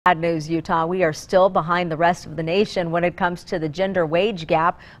Bad news, Utah. We are still behind the rest of the nation when it comes to the gender wage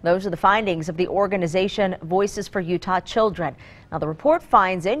gap. Those are the findings of the organization Voices for Utah Children. Now, the report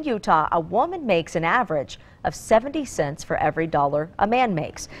finds in Utah, a woman makes an average of 70 cents for every dollar a man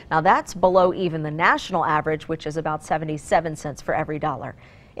makes. Now, that's below even the national average, which is about 77 cents for every dollar.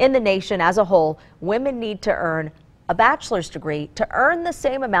 In the nation as a whole, women need to earn a bachelor's degree to earn the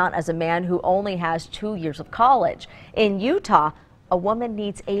same amount as a man who only has 2 years of college. In Utah, a woman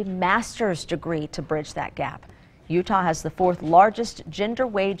needs a master's degree to bridge that gap. Utah has the fourth largest gender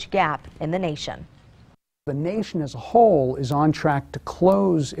wage gap in the nation. The nation as a whole is on track to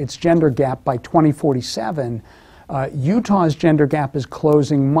close its gender gap by 2047. Utah's gender gap is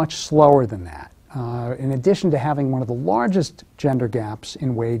closing much slower than that. In addition to having one of the largest gender gaps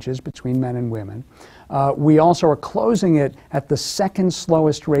in wages between men and women, we also are closing it at the second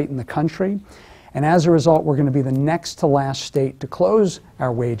slowest rate in the country. And as a result, we're going to be the next to last state to close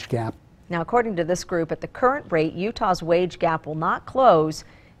our wage gap. Now, according to this group, at the current rate, Utah's wage gap will not close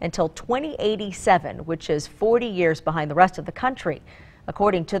until 2087, which is 40 years behind the rest of the country.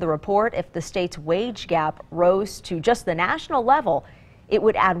 According to the report, if the state's wage gap rose to just the national level, it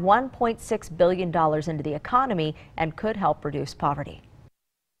would add $1.6 billion into the economy and could help reduce poverty.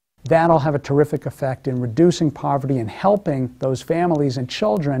 That'll have a terrific effect in reducing poverty and helping those families and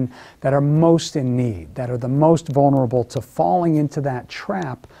children that are most in need, that are the most vulnerable to falling into that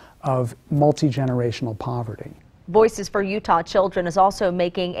trap of multi-generational poverty. Voices for Utah Children is also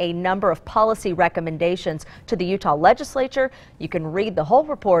making a number of policy recommendations to the Utah legislature. You can read the whole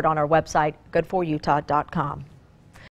report on our website, good4utah.com.